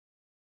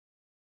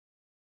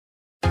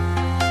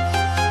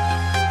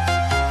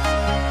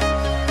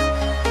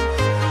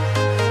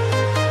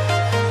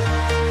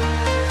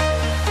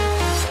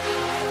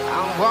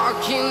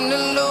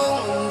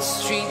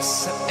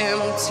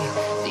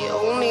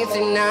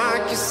I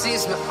can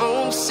seize my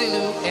own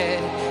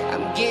silhouette.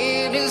 I'm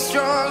getting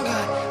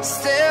stronger,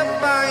 step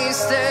by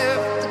step.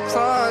 The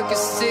clock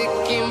is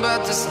ticking,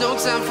 but there's no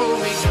time for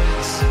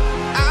regrets.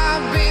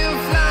 I've been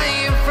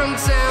flying from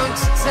town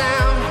to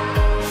town,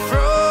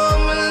 from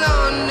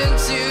London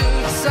to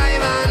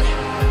Taiwan.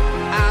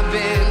 I've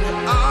been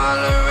all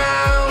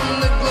around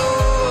the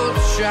globe,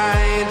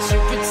 trying to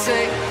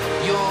protect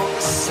your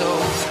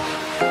soul.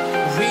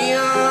 We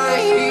are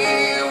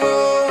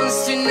heroes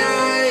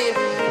tonight.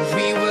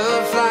 We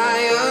will fly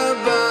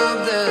above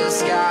the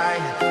sky.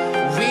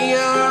 We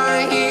are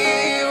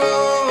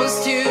heroes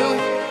tonight.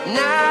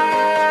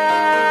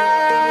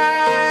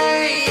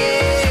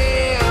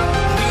 Yeah.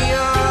 We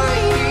are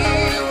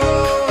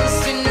heroes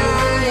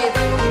tonight.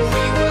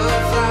 We will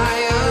fly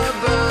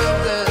above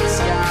the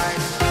sky.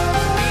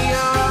 We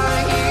are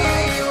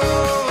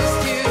heroes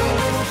tonight.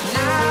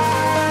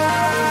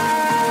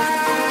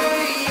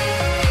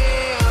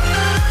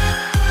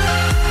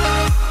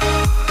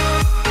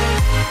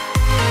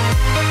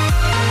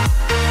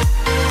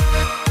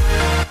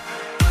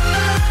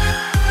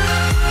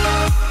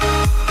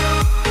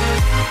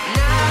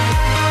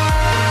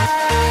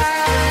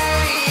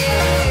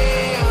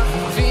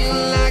 Feel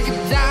like a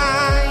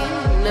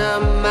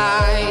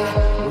dynamite,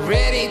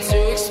 ready to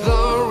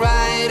explode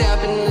right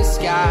up in the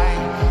sky.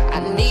 I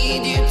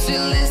need you to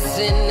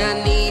listen, I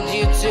need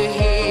you to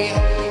hear,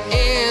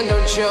 and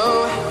don't show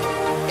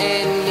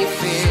any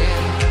fear.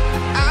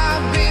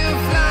 I've been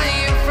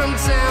flying from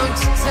town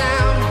to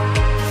town,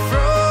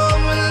 from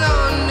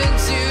London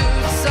to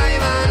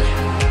Taiwan.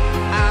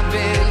 I've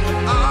been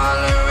all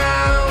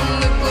around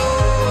the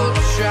globe,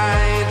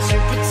 trying to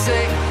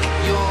protect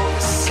your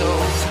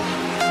soul.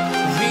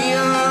 We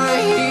are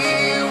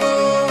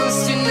heroes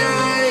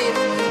tonight.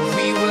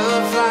 We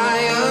will fly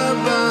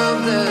above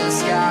the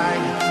sky.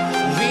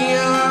 We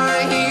are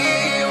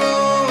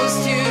heroes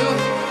tonight.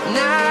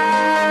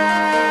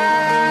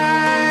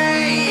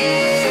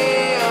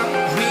 Yeah.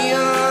 We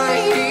are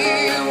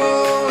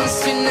heroes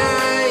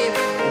tonight.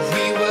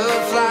 We will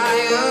fly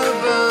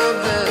above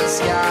the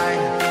sky.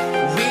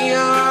 We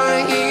are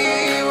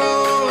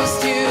heroes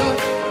tonight.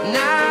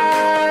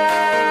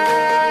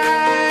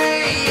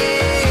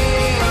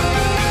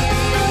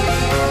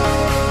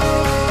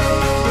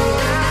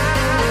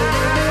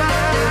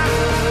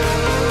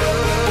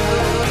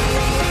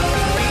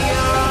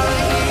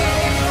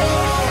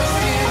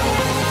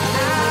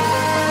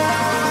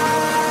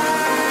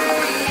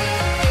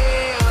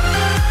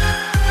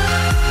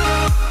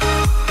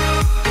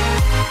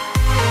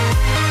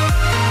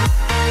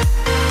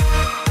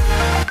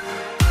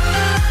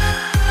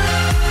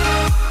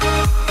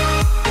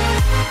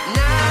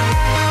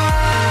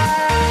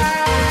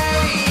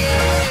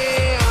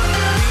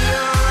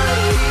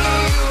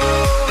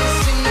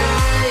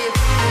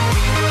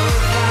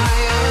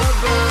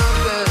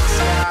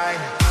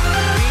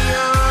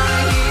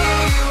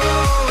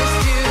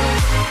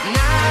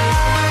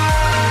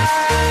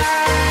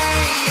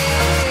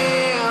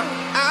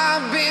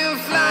 I've been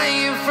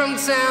flying from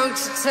town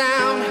to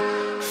town,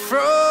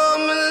 from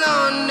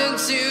London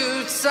to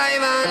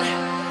Taiwan.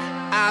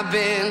 I've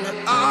been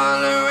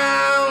all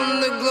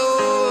around the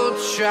globe,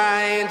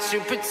 trying to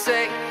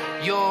protect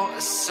your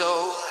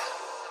soul.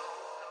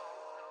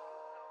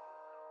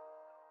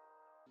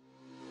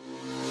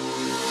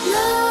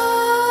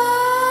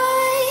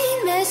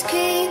 Nightmares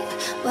creep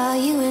while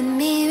you and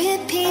me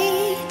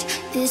repeat.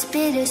 This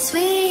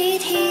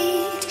bittersweet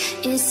heat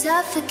is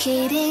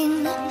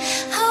suffocating.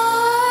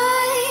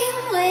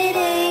 I'm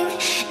waiting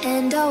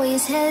and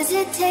always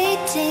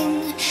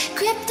hesitating.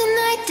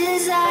 Kryptonite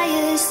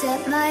desires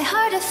set my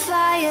heart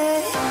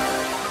afire.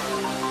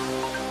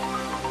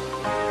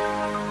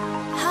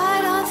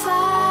 Heart on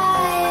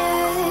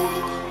fire.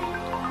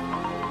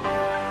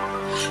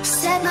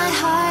 Set my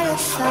heart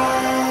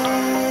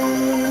afire.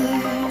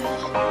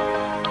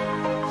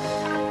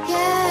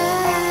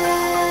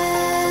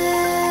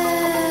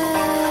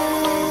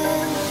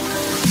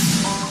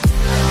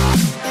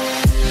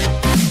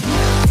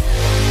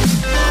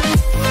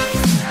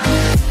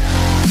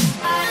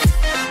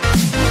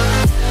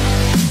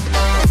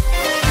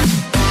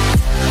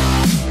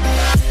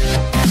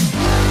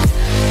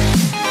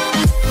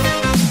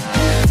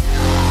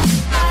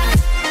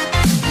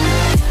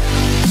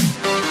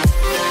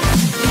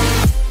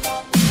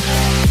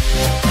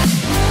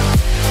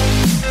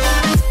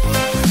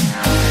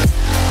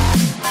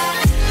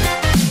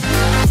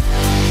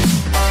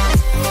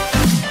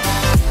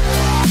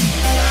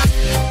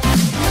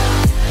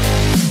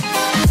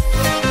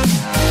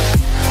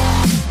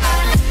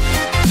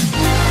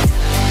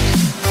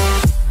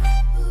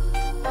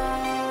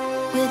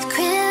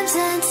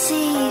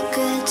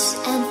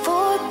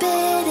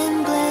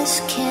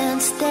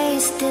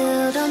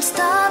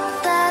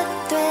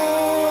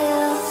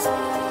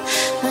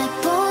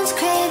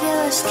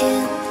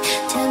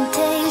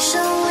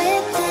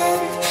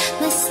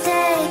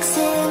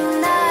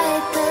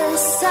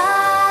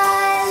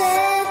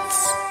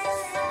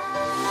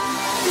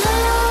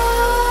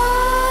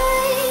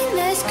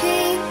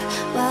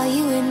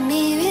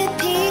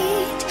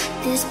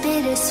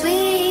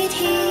 bittersweet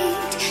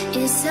heat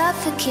is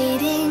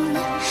suffocating.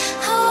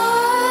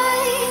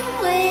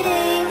 I'm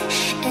waiting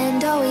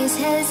and always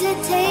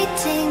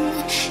hesitating.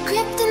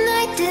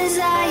 Kryptonite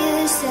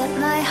desires set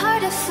my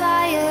heart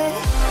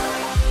afire.